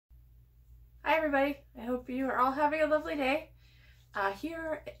everybody, I hope you are all having a lovely day.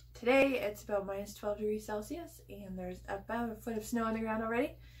 Here today it's about -12 degrees Celsius and there's about a foot of snow on the ground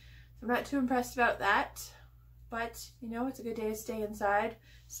already. So I'm not too impressed about that, but you know, it's a good day to stay inside,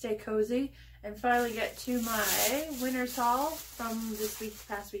 stay cozy, and finally get to my winter's haul from this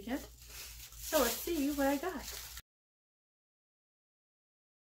past weekend. So let's see what I got.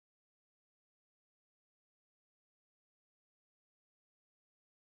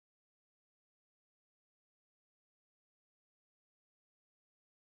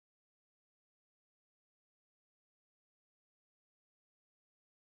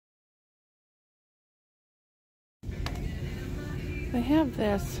 They have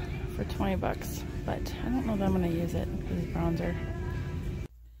this for 20 bucks, but I don't know that I'm going to use it for this bronzer.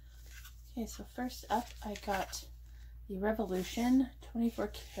 Okay, so first up I got the Revolution 24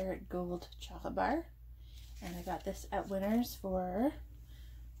 karat gold chocolate bar, and I got this at Winners for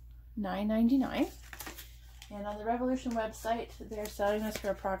 $9.99. And on the Revolution website they're selling this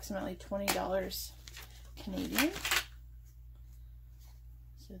for approximately $20 Canadian.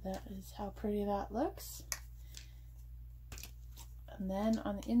 So that is how pretty that looks. And then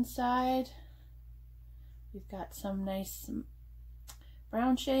on the inside, we've got some nice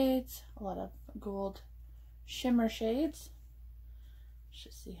brown shades, a lot of gold shimmer shades. Let's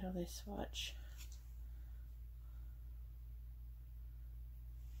just see how they swatch.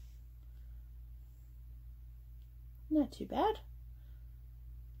 Not too bad.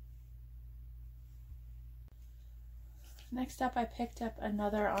 Next up, I picked up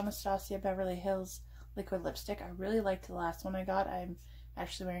another Anastasia Beverly Hills liquid lipstick. I really liked the last one I got. I'm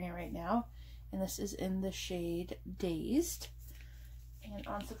actually wearing it right now, and this is in the shade Dazed. And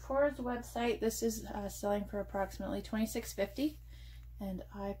on Sephora's website this is selling for approximately $26.50, and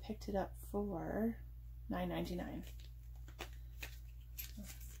I picked it up for $9.99.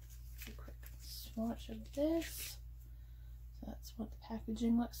 A quick swatch of this. So that's what the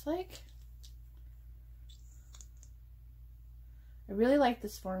packaging looks like. I really like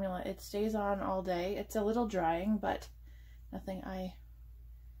this formula. It stays on all day. It's a little drying, but nothing I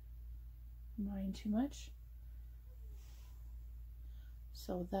mind too much.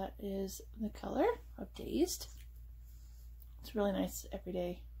 So that is the color of Dazed. It's a really nice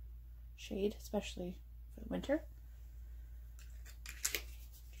everyday shade, especially for the winter.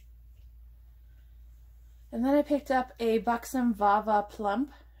 And then I picked up a Buxom Vava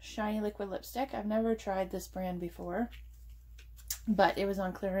Plump Shiny Liquid Lipstick. I've never tried this brand before, but it was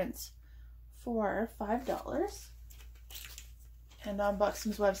on clearance for $5, and on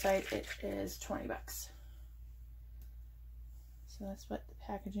Buxom's website it is 20 bucks. So that's what the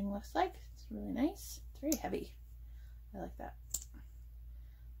packaging looks like. It's really nice. It's very heavy. I like that.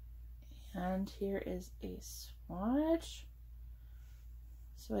 And here is a swatch.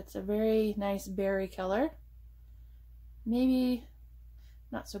 So it's a very nice berry color. Maybe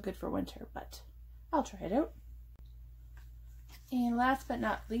not so good for winter, but I'll try it out. And last but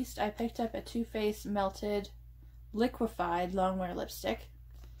not least, I picked up a Too Faced Melted Liquefied Longwear Lipstick.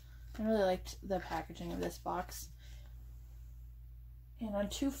 I really liked the packaging of this box. And on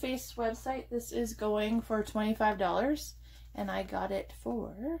Too Faced's website, this is going for $25, and I got it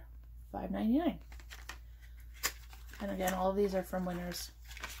for $5.99. And again, all of these are from Winners.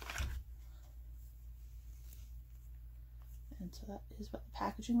 And so that is what the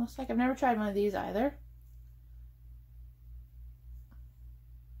packaging looks like. I've never tried one of these either.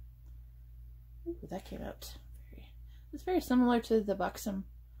 Ooh, that came out it's very similar to the Buxom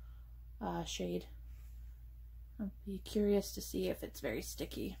shade. I'll be curious to see if it's very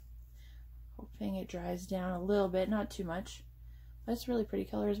sticky. Hoping it dries down a little bit, not too much. But it's a really pretty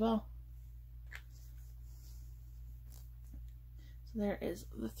color as well. So there is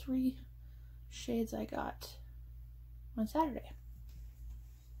the 3 shades I got on Saturday.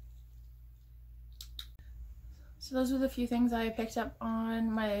 So those were the few things I picked up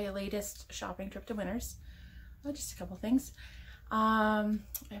on my latest shopping trip to Winners. Just a couple things.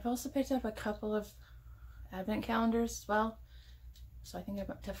 I've also picked up a couple of advent calendars as well. So I think I'm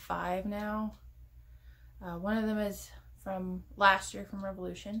up to 5 now. One of them is from last year from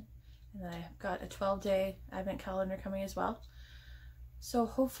Revolution. And then I've got a 12-day advent calendar coming as well. So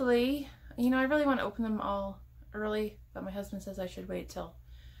hopefully, you know, I really want to open them all early, but my husband says I should wait till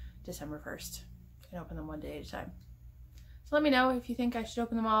December 1st. And open them one day at a time. So let me know if you think I should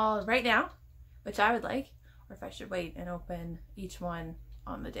open them all right now, which I would like, or if I should wait and open each one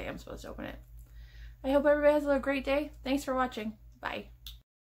on the day I'm supposed to open it. I hope everybody has a great day. Thanks for watching. Bye.